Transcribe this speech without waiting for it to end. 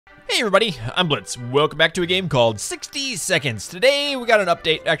Hey everybody, I'm Blitz. Welcome back to a game called 60 Seconds. Today we got an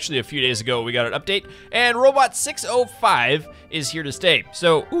update, actually a few days ago we got an update, and Robot 605 is here to stay.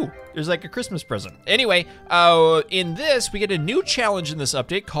 So, there's like a Christmas present. Anyway, in this, we get a new challenge in this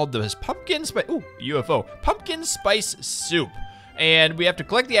update called the UFO, Pumpkin Spice Soup. And we have to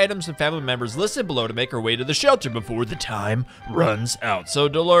collect the items and family members listed below to make our way to the shelter before the time runs out. So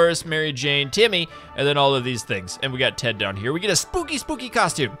Dolores, Mary Jane, Timmy, and then all of these things. And we got Ted down here. We get a spooky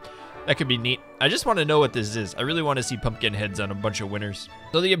costume. That could be neat. I just want to know what this is. I really want to see pumpkin heads on a bunch of winners.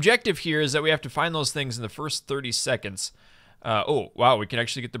 So the objective here is that we have to find those things in the first 30 seconds. Oh, wow, we can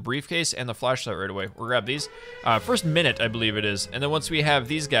actually get the briefcase and the flashlight right away. We'll grab these. First minute, I believe it is. And then once we have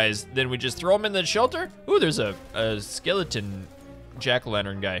these guys, then we just throw them in the shelter. Ooh, there's a skeleton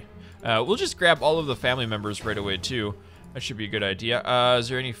jack-o'-lantern guy. We'll just grab all of the family members right away, too. That should be a good idea. Is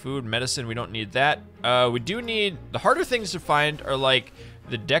there any food, medicine? We don't need that. We do need... The harder things to find are, like,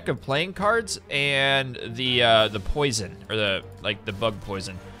 the deck of playing cards and the poison, or the bug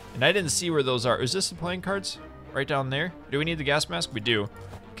poison. And I didn't see where those are. Is this the playing cards? Right down there? Do we need the gas mask? We do.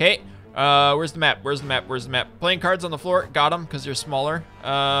 Okay. Where's the map? Where's the map? Where's the map? Playing cards on the floor. Got them, because they're smaller.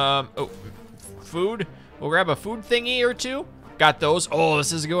 Oh, food. We'll grab a food thingy or two. Got those. Oh,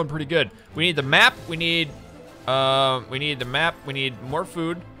 this is going pretty good. We need the map. We need the map. We need more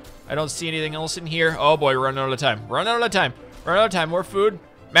food. I don't see anything else in here. Oh boy, we're running out of time. Running out of time. Running out of time. More food.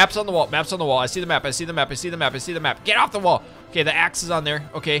 Maps on the wall. Maps on the wall. I see the map. I see the map. I see the map. I see the map. Get off the wall. Okay, the axe is on there.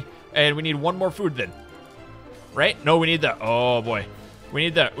 Okay, and we need one more food then. Right? No, we need the. Oh boy, we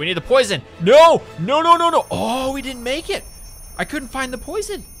need the poison. No, no, no, no, no. Oh, we didn't make it. I couldn't find the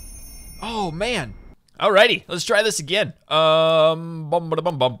poison. Oh man. Alrighty, let's try this again. Oh,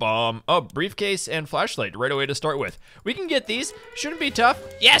 briefcase and flashlight right away to start with. We can get these. Shouldn't be tough.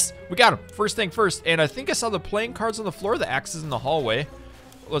 Yes, we got them. First thing first. And I think I saw the playing cards on the floor. The axe is in the hallway.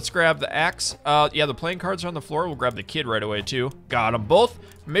 Let's grab the axe. Yeah, the playing cards are on the floor. We'll grab the kid right away too. Got them both.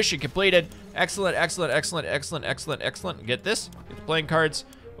 Mission completed. Excellent, excellent, excellent, excellent, excellent, excellent. Get this. Get the playing cards.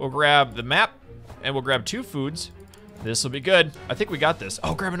 We'll grab the map, and we'll grab 2 foods. This will be good. I think we got this.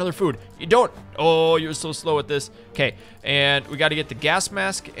 Oh, grab another food. You don't. Oh, you're so slow at this. Okay, and we got to get the gas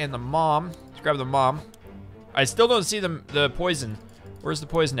mask and the mom. Let's grab the mom. I still don't see the poison. Where's the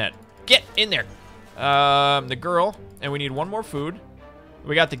poison at? Get in there. The girl, and we need one more food.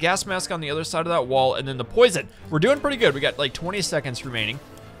 We got the gas mask on the other side of that wall, and then the poison. We're doing pretty good. We got like 20 seconds remaining.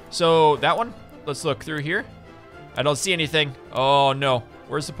 So that one, let's look through here. I don't see anything. Oh no,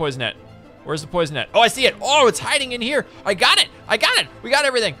 where's the poison at? Where's the poison at? Oh, I see it. Oh, it's hiding in here. I got it. I got it. We got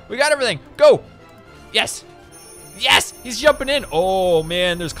everything. We got everything. Go. Yes. Yes. He's jumping in. Oh,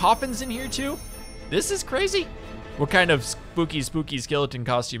 man. There's coffins in here, too. This is crazy. What kind of spooky skeleton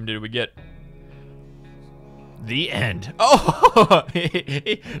costume did we get? The end. Oh,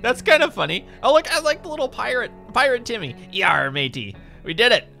 that's kind of funny. Oh, look. I like the little pirate Timmy. Yar, matey. We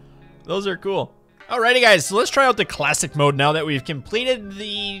did it. Those are cool. Alrighty guys, so let's try out the classic mode now that we've completed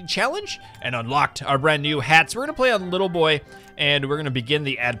the challenge and unlocked our brand new hats. We're gonna play on Little Boy, and we're gonna begin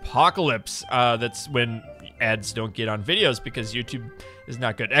the adpocalypse. That's when ads don't get on videos because YouTube is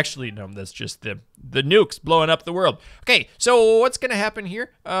not good. Actually, no, that's just the nukes blowing up the world. Okay, so what's gonna happen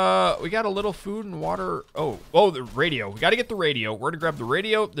here? We got a little food and water. Oh, the radio. We gotta get the radio. We're gonna grab the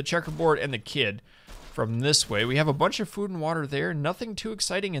radio, the checkerboard, and the kid from this way. We have a bunch of food and water there. Nothing too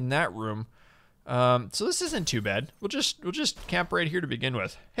exciting in that room. So this isn't too bad. We'll just camp right here to begin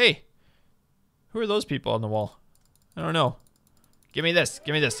with. Hey, who are those people on the wall? I don't know. Give me this.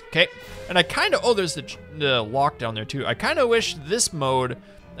 Give me this. Okay. And I kind of, there's the lock down there too. I kind of wish this mode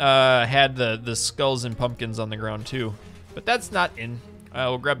had the skulls and pumpkins on the ground too, but that's not in.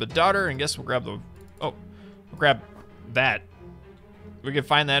 We'll grab the daughter, and guess we'll grab we'll grab that. We can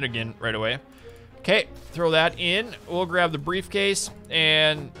find that again right away. Okay, throw that in. We'll grab the briefcase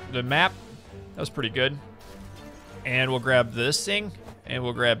and the map. That was pretty good. And we'll grab this thing, and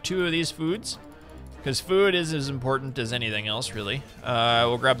we'll grab 2 of these foods, because food is as important as anything else, really.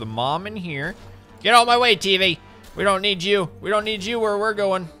 We'll grab the mom in here. Get out of my way, TV. We don't need you. We don't need you where we're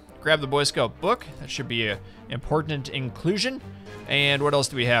going. Grab the Boy Scout book. That should be an important inclusion. And what else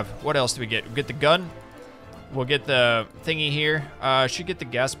do we have? What else do we get? We'll get the gun. We'll get the thingy here. Should get the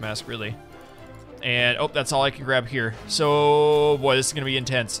gas mask, really. And, that's all I can grab here. So, boy, this is going to be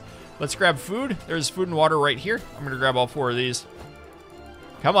intense. Let's grab food. There's food and water right here. I'm gonna grab all 4 of these.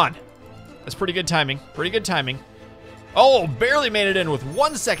 Come on. That's pretty good timing. Pretty good timing. Oh, barely made it in with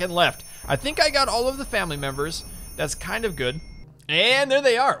 1 second left. I think I got all of the family members. That's kind of good. And there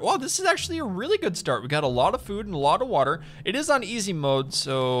they are. Wow, this is actually a really good start. We got a lot of food and a lot of water. It is on easy mode,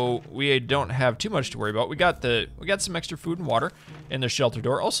 so we don't have too much to worry about. We got some extra food and water in the shelter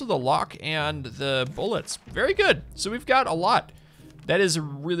door. Also the lock and the bullets. Very good. So we've got a lot. That is a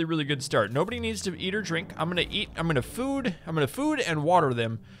really, really good start. Nobody needs to eat or drink. I'm gonna food and water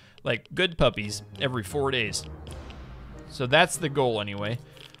them like good puppies every 4 days. So that's the goal anyway.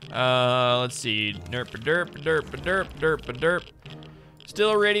 Let's see. Derp, derp, derp, derp, derp, derp.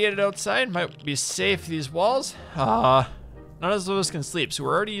 Still irradiated outside. Might be safe, these walls. None of us can sleep, so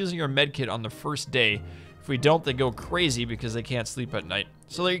we're already using our med kit on the first day. If we don't, they go crazy because they can't sleep at night.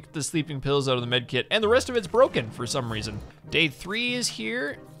 So they get the sleeping pills out of the med kit, and the rest of it's broken for some reason. Day 3 is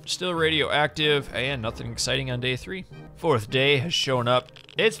here. Still radioactive, and nothing exciting on day 3. 4th day has shown up.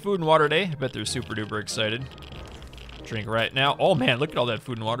 It's food and water day. I bet they're super duper excited. Drink right now. Oh man, look at all that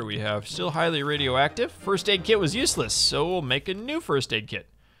food and water we have. Still highly radioactive. First aid kit was useless, so we'll make a new first aid kit.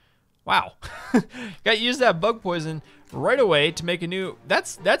 Wow. Got to use that bug poison right away to make a new.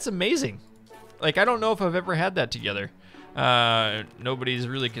 That's amazing. Like, I don't know if I've ever had that together. Nobody's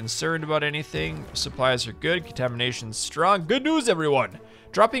really concerned about anything. Supplies are good. Contamination's strong. Good news, everyone.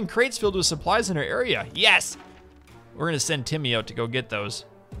 Dropping crates filled with supplies in our area. Yes. We're gonna send Timmy out to go get those.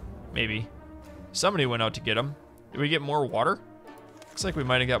 Maybe. Somebody went out to get them. Did we get more water? Looks like we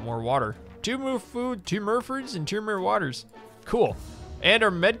might have got more water. 2 more food, 2 Murfords, and 2 more waters. Cool. And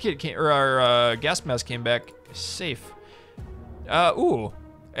our med kit came, or our gas mask came back safe. Ooh.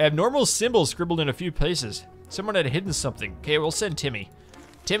 Abnormal symbols scribbled in a few places. Someone had hidden something. Okay, we'll send Timmy.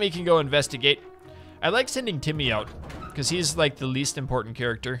 Timmy can go investigate. I like sending Timmy out because he's like the least important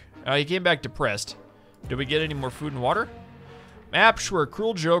character. He came back depressed. Did we get any more food and water? Maps were a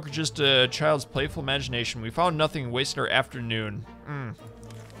cruel joke or just a child's playful imagination. We found nothing, wasted our afternoon.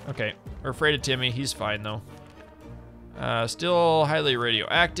 Okay, we're afraid of Timmy. He's fine though. Still highly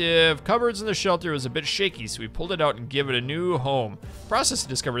radioactive. Cupboards in the shelter was a bit shaky, so we pulled it out and gave it a new home. Process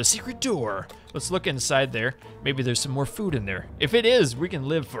discovered a secret door. Let's look inside there. Maybe there's some more food in there. If it is, we can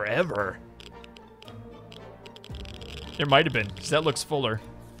live forever. There might have been, because that looks fuller.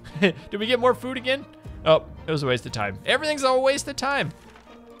 Did we get more food again? Oh, it was a waste of time. Everything's a waste of time.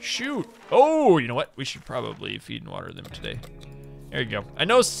 Shoot. Oh, you know what? We should probably feed and water them today. There you go. I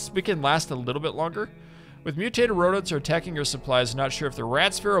know we can last a little bit longer. With mutated rodents are attacking our supplies, I'm not sure if they're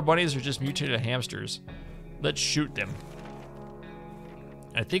rats, feral bunnies, or just mutated hamsters. Let's shoot them.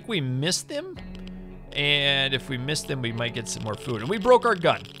 I think we missed them. And if we miss them, we might get some more food. And we broke our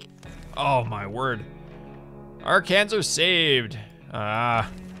gun. Oh, my word. Our cans are saved. Wow.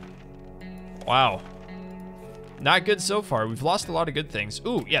 Not good so far. We've lost a lot of good things.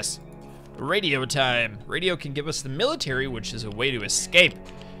 Ooh, yes. Radio time. Radio can give us the military, which is a way to escape.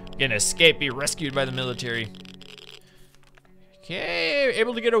 We can escape, be rescued by the military. Okay,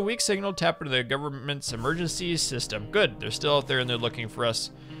 able to get a weak signal, tap into the government's emergency system. Good, they're still out there and they're looking for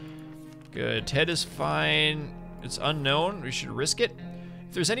us. Good, Ted is fine. It's unknown, we should risk it.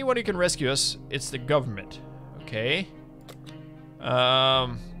 If there's anyone who can rescue us, it's the government. Okay.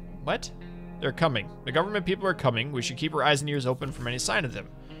 What? They're coming. The government people are coming. We should keep our eyes and ears open for any sign of them.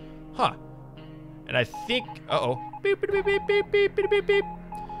 Huh. And I think, beep, beep, beep, beep, beep, beep, beep, beep, beep.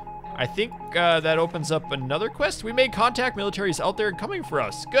 I think that opens up another quest. We made contact. Military's out there and coming for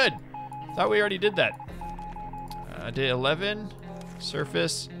us. Good. Thought we already did that. Day 11,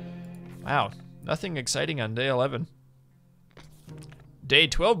 surface. Wow, nothing exciting on day 11. Day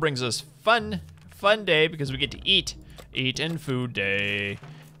 12 brings us fun day because we get to eat. Eat and food day.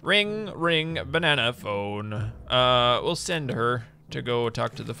 Ring, ring, banana phone. We'll send her to go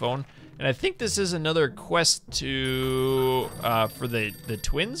talk to the phone. And I think this is another quest to, for the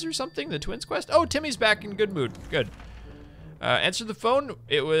twins or something? The twins quest? Oh, Timmy's back in good mood. Good. Answer the phone.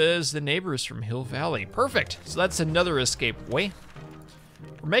 It was the neighbors from Hill Valley. Perfect. So that's another escape way.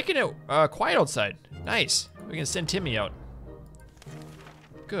 We're making it quiet outside. Nice. We can send Timmy out.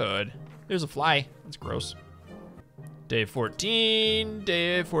 Good. There's a fly. That's gross. Day 14.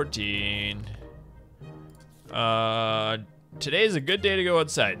 Day 14. Today's a good day to go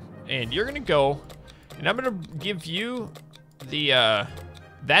outside. And you're gonna go, and I'm gonna give you the,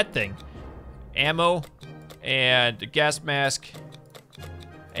 that thing. Ammo, and a gas mask,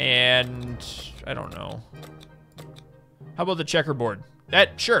 and I don't know. How about the checkerboard?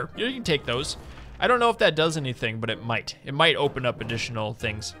 Sure, you can take those. I don't know if that does anything, but it might. It might open up additional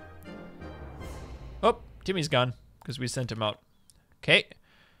things. Oh, Timmy's gone, because we sent him out. Okay,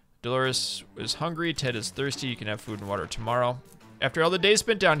 Dolores is hungry, Ted is thirsty, you can have food and water tomorrow. After all the days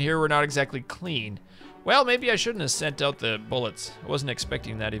spent down here, we're not exactly clean. Well, maybe I shouldn't have sent out the bullets. I wasn't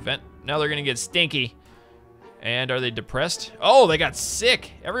expecting that event. Now they're gonna get stinky.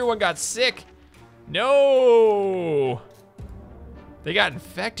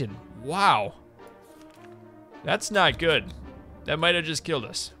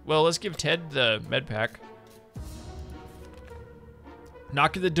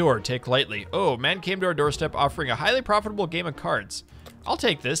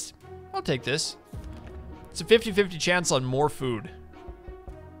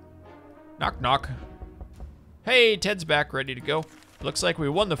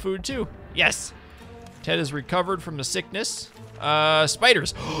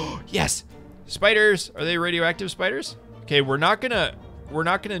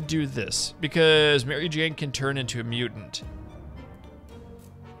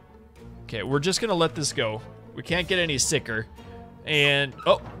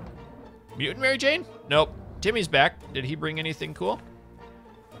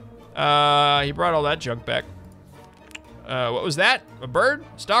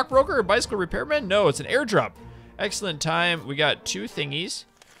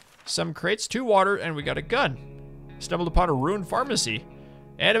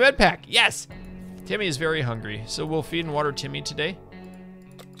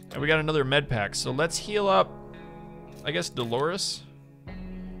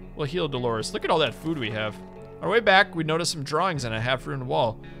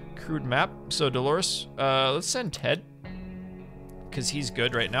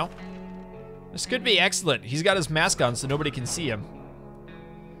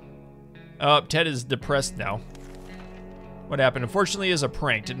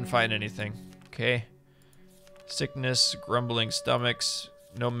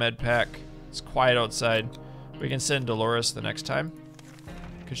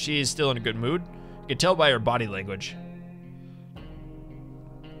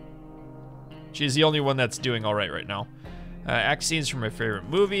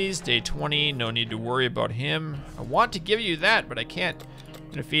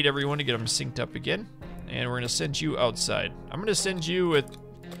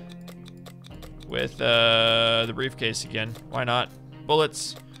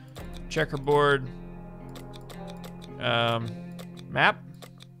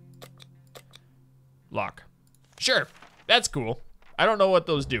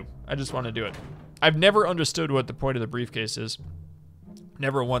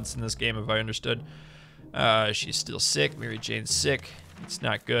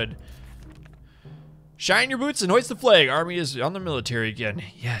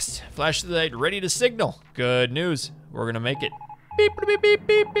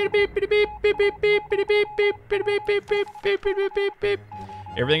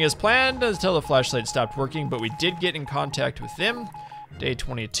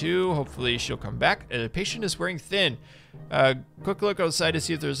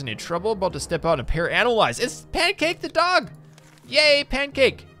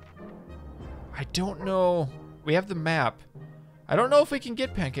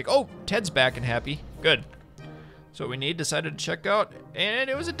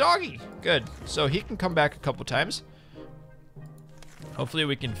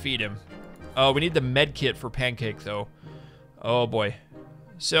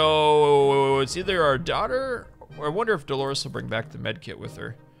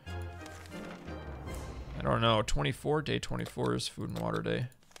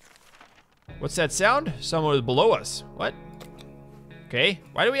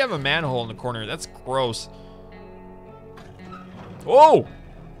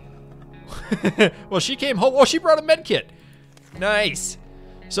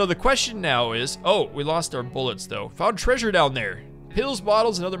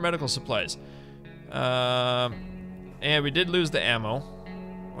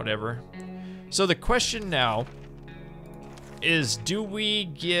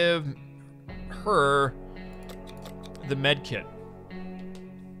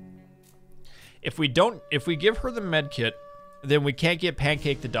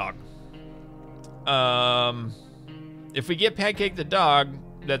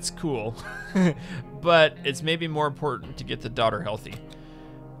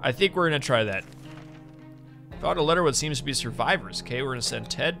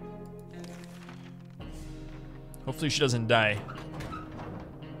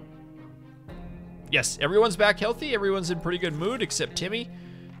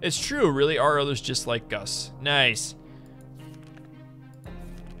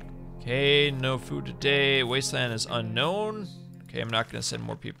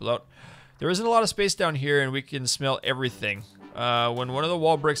 When one of the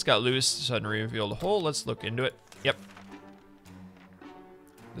wall bricks got loose, suddenly revealed a hole. Let's look into it. Yep.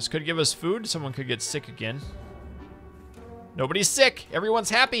 This could give us food. Someone could get sick again. Nobody's sick. Everyone's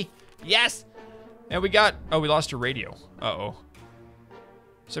happy. Yes. And we got, oh, we lost a radio. Uh-oh.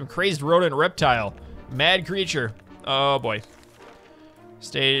 Some crazed rodent reptile. Mad creature. Oh, boy.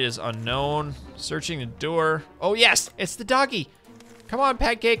 State is unknown. Searching the door. Oh, yes. It's the doggy. Come on,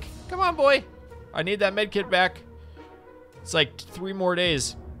 Pancake. Come on, boy. I need that medkit back. It's like 3 more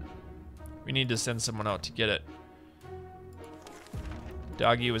days. We need to send someone out to get it.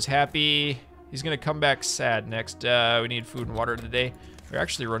 Doggy was happy. He's gonna come back sad next. We need food and water today. We're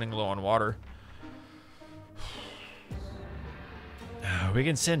actually running low on water. We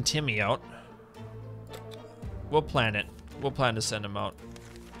can send Timmy out. We'll plan it. We'll plan to send him out.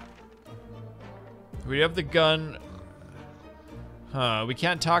 We have the gun. We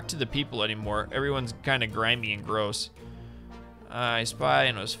can't talk to the people anymore. Everyone's kind of grimy and gross. I spy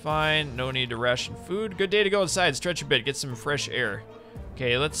and it was fine. No need to ration food. Good day to go outside. Stretch a bit. Get some fresh air.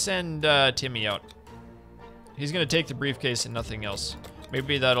 Okay, let's send Timmy out. He's gonna take the briefcase and nothing else.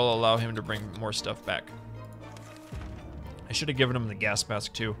 Maybe that'll allow him to bring more stuff back. I should have given him the gas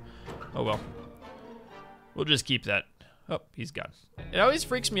mask too. Oh well. We'll just keep that. Oh, he's gone. It always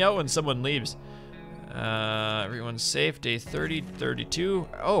freaks me out when someone leaves. Everyone's safe. Day 30, 32.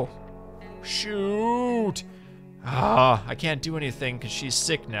 Oh, shoot. Ah, I can't do anything because she's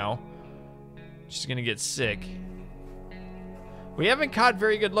sick now. She's gonna get sick. We haven't caught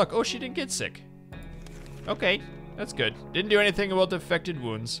very good luck. Oh, she didn't get sick. Okay, that's good. Didn't do anything about the affected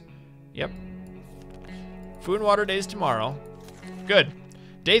wounds. Yep. Food and water days tomorrow. Good.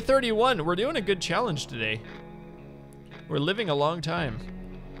 Day 31. We're doing a good challenge today. We're living a long time.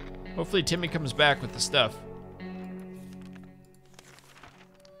 Hopefully Timmy comes back with the stuff.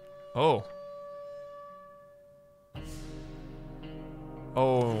 Oh.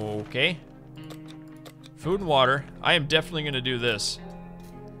 Okay. Food and water. I am definitely gonna do this.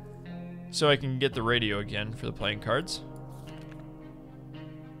 So I can get the radio again for the playing cards.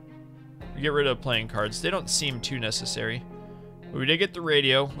 We get rid of playing cards. They don't seem too necessary. But we did get the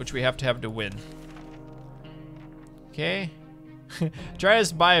radio, which we have to win. Okay. Try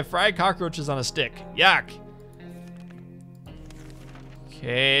to buy fried cockroaches on a stick. Yuck.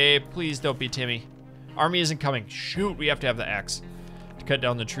 Okay, please don't be Timmy. Army isn't coming. Shoot, we have to have the axe to cut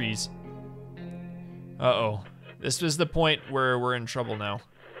down the trees. Uh-oh. This was the point where we're in trouble now.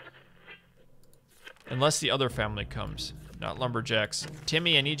 Unless the other family comes. Not lumberjacks.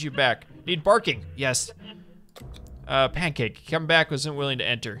 Timmy, I need you back. Need barking. Yes. Pancake, come back, wasn't willing to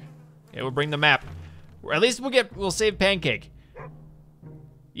enter. Okay, we'll bring the map. Or at least we'll save Pancake.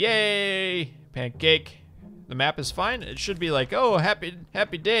 Yay! Pancake. The map is fine. It should be like, oh,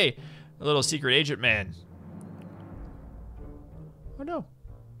 happy day. A little secret agent man. Oh no.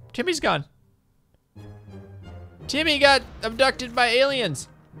 Timmy's gone. Timmy got abducted by aliens.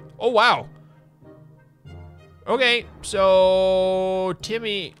 Oh wow. Okay, so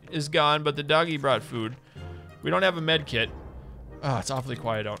Timmy is gone, but the doggy brought food. We don't have a med kit. Oh, it's awfully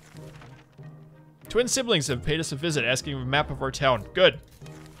quiet out. Twin siblings have paid us a visit, asking for a map of our town. Good.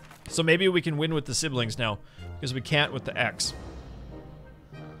 So maybe we can win with the siblings now, because we can't with the axe.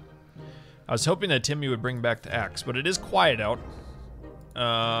 I was hoping that Timmy would bring back the axe, but it is quiet out.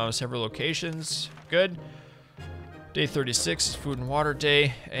 Several locations. Good. Day 36 is food and water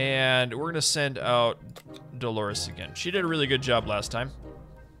day, and we're gonna send out Dolores again. She did a really good job last time.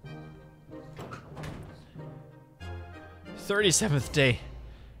 37th day.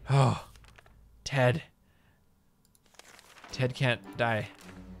 Oh, Ted. Ted can't die.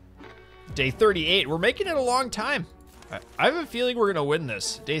 Day 38. We're making it a long time. I have a feeling we're gonna win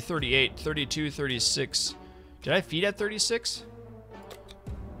this. Day 38, 32, 36. Did I feed at 36?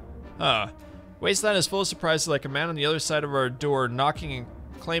 Wasteland is full of surprises, like a man on the other side of our door knocking and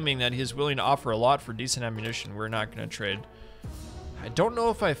claiming that he is willing to offer a lot for decent ammunition. We're not gonna trade. I don't know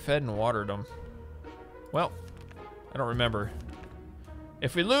if I fed and watered him. Well, I don't remember.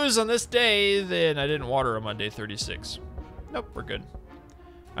 If we lose on this day, then I didn't water him on day 36. Nope, we're good.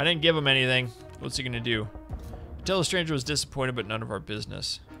 I didn't give him anything. What's he gonna do? Tell the stranger was disappointed, but none of our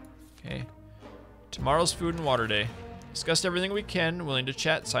business. Okay. Tomorrow's food and water day. Discussed everything we can. Willing to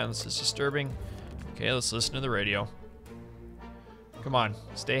chat. Silence is disturbing. Okay, let's listen to the radio. Come on.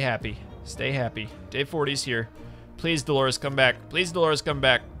 Stay happy. Stay happy. Day 40's here. Please, Dolores, come back. Please, Dolores, come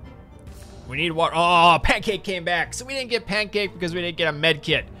back. We need water. Oh, Pancake came back. So we didn't get Pancake because we didn't get a med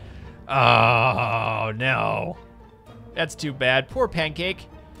kit. Oh, no. That's too bad. Poor Pancake.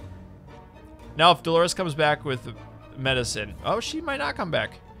 Now, if Dolores comes back with medicine. Oh, she might not come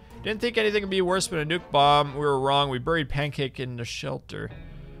back. Didn't think anything would be worse than a nuke bomb. We were wrong. We buried Pancake in the shelter.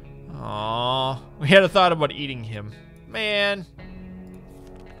 Aww. We had a thought about eating him. Man.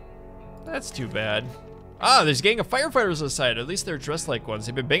 That's too bad. Ah, there's a gang of firefighters outside. At least they're dressed like ones.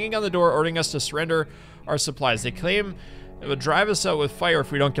 They've been banging on the door, ordering us to surrender our supplies. They claim it will drive us out with fire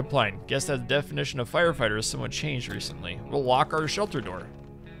if we don't comply. Guess that the definition of firefighter has somewhat changed recently. We'll lock our shelter door.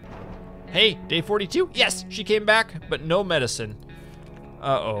 Hey, day 42? Yes, she came back, but no medicine.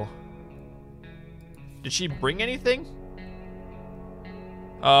 Uh-oh. Did she bring anything?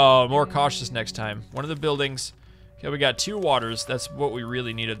 Oh, more cautious next time. One of the buildings. Okay, we got 2 waters. That's what we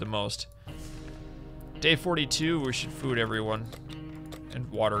really needed the most. Day 42, we should food everyone. And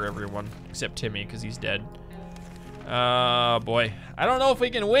water everyone. Except Timmy, because he's dead. Boy. I don't know if we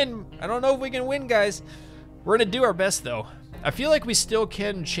can win. I don't know if we can win, guys. We're gonna do our best, though. I feel like we still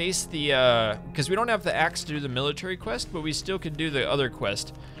can chase the, because we don't have the axe to do the military quest, but we still can do the other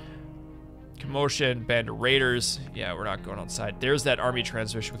quest. Commotion, band of raiders. Yeah, we're not going outside. There's that army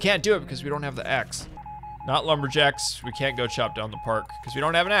transmission. We can't do it because we don't have the axe. Not lumberjacks. We can't go chop down the park because we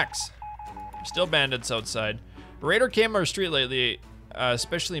don't have an axe. Still bandits outside. A raider came on our street lately,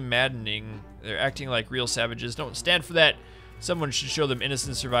 especially maddening. They're acting like real savages. Don't stand for that. Someone should show them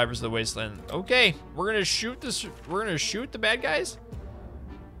innocent survivors of the wasteland. Okay, we're gonna shoot this. We're gonna shoot the bad guys.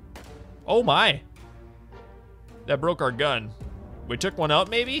 Oh my! That broke our gun. We took one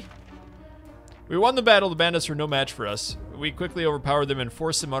out, maybe. We won the battle. The bandits were no match for us. We quickly overpowered them and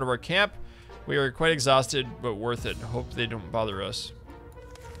forced them out of our camp. We are quite exhausted, but worth it. Hope they don't bother us.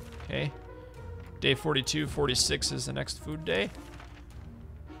 Okay. Day 42, 46 is the next food day.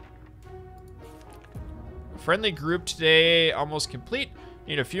 Friendly group today, almost complete.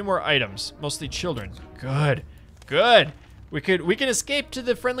 Need a few more items, mostly children. Good, good. We can escape to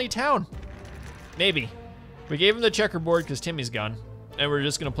the friendly town. Maybe. We gave him the checkerboard because Timmy's gone, and we're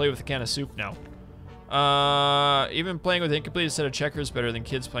just gonna play with a can of soup now. Even playing with an incomplete set of checkers better than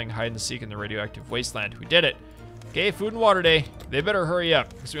kids playing hide and seek in the radioactive wasteland. We did it. Okay, food and water day. They better hurry up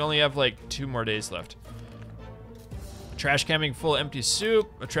because we only have like 2 more days left. Trash camming full of empty soup,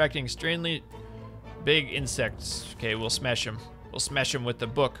 attracting strangely big insects. Okay, we'll smash them. We'll smash them with the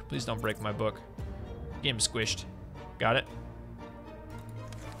book. Please don't break my book. Game squished. Got it.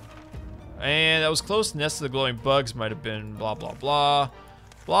 And that was close. The nest of the glowing bugs might have been blah, blah, blah.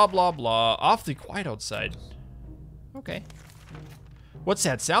 Blah, blah, blah. Awfully quiet outside. Okay. What's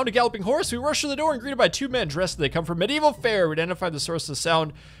that sound? A galloping horse? We rush to the door and greeted by 2 men dressed. They come from medieval fair. We identified the source of the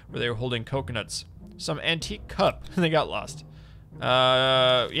sound where they were holding coconuts. Some antique cup. They got lost.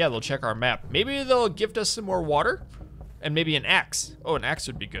 Yeah, they'll check our map. Maybe they'll gift us some more water and maybe an axe. Oh, an axe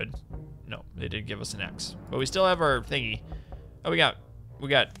would be good. No, they did give us an axe, but we still have our thingy. Oh, we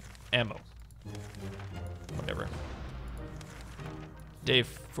got ammo. Whatever. Day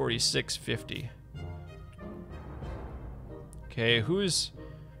 46:50. Okay, who's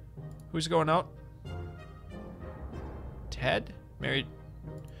going out? Ted? Married?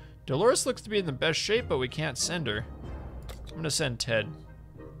 Dolores looks to be in the best shape, but we can't send her. I'm gonna send Ted.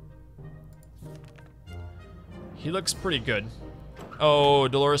 He looks pretty good. Oh,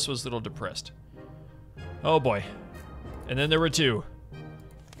 Dolores was a little depressed. Oh boy. And then there were 2.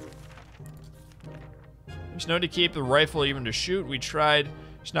 There's no to keep the rifle, even to shoot. We tried.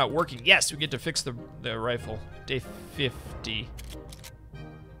 It's not working. Yes, we get to fix the rifle. Day 50.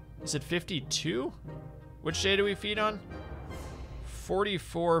 Is it 52? Which day do we feed on?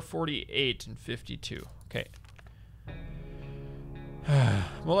 44, 48, and 52. Okay.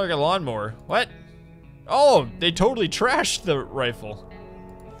 More like a lawnmower. What? Oh, they totally trashed the rifle.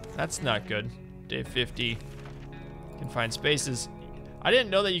 That's not good. Day 50. Can find spaces. I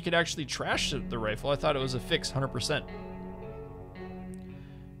didn't know that you could actually trash the rifle. I thought it was a fix 100%.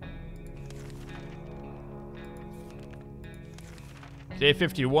 Day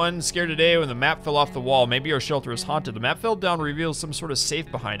 51, scared today when the map fell off the wall. Maybe our shelter is haunted. The map fell down, reveals some sort of safe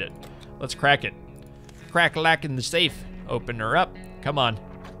behind it. Let's crack it. Crack-a-lack in the safe. Open her up. Come on.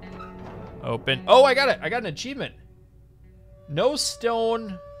 Open. Oh, I got it. I got an achievement. No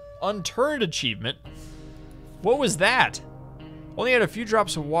stone unturned achievement. What was that? Only had a few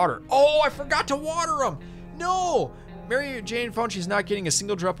drops of water. Oh, I forgot to water them. No. Mary Jane found she's not getting a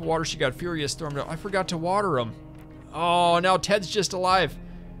single drop of water. She got furious, stormed out. I forgot to water them. Oh, now Ted's just alive.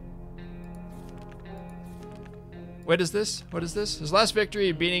 What is this? What is this? His last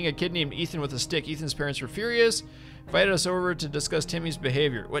victory, beating a kid named Ethan with a stick. Ethan's parents were furious. Invited us over to discuss Timmy's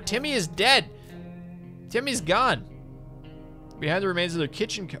behavior. What? Timmy is dead. Timmy's gone. Behind the remains of their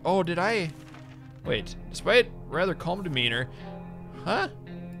kitchen. Oh, did I? Wait. Despite rather calm demeanor. Huh?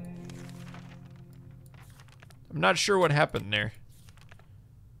 I'm not sure what happened there.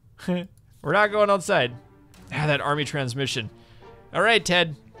 We're not going outside. Ah, that army transmission. All right,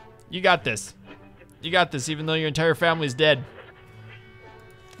 Ted. You got this. You got this, even though your entire family's dead.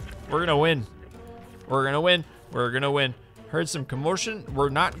 We're gonna win. We're gonna win. We're gonna win. Heard some commotion. We're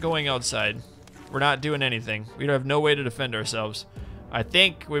not going outside. We're not doing anything. We have no way to defend ourselves. I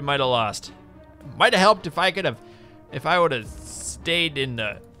think we might have lost. Might have helped if I would have stayed in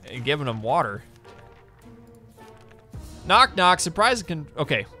and given them water. Knock, knock. Surprise.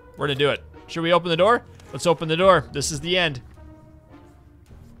 Okay, we're gonna do it. Should we open the door? Let's open the door. This is the end.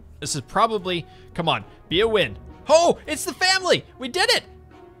 This is probably, come on, be a win. Oh, it's the family. We did it.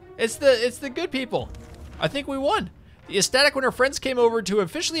 It's the good people. I think we won. The ecstatic when our friends came over to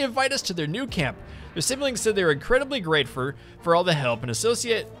officially invite us to their new camp. Their siblings said they were incredibly grateful for all the help and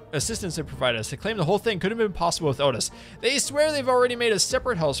assistance they provided us. They claim the whole thing couldn't have been possible without us. They swear they've already made a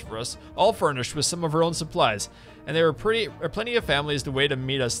separate house for us, all furnished with some of our own supplies. And there were plenty of families to wait to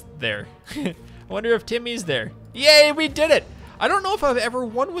meet us there. I wonder if Timmy's there. Yay, we did it! I don't know if I've ever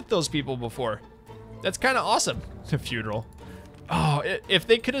won with those people before. That's kind of awesome. The funeral. Oh, if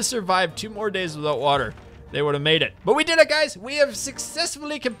they could have survived 2 more days without water, they would have made it. But we did it, guys. We have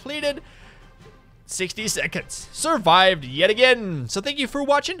successfully completed 60 seconds. Survived yet again. So thank you for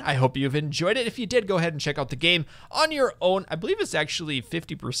watching. I hope you've enjoyed it. If you did, go ahead and check out the game on your own. I believe it's actually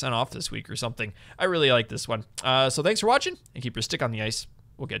 50% off this week or something. I really like this one. So thanks for watching and keep your stick on the ice.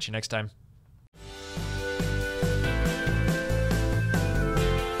 We'll catch you next time.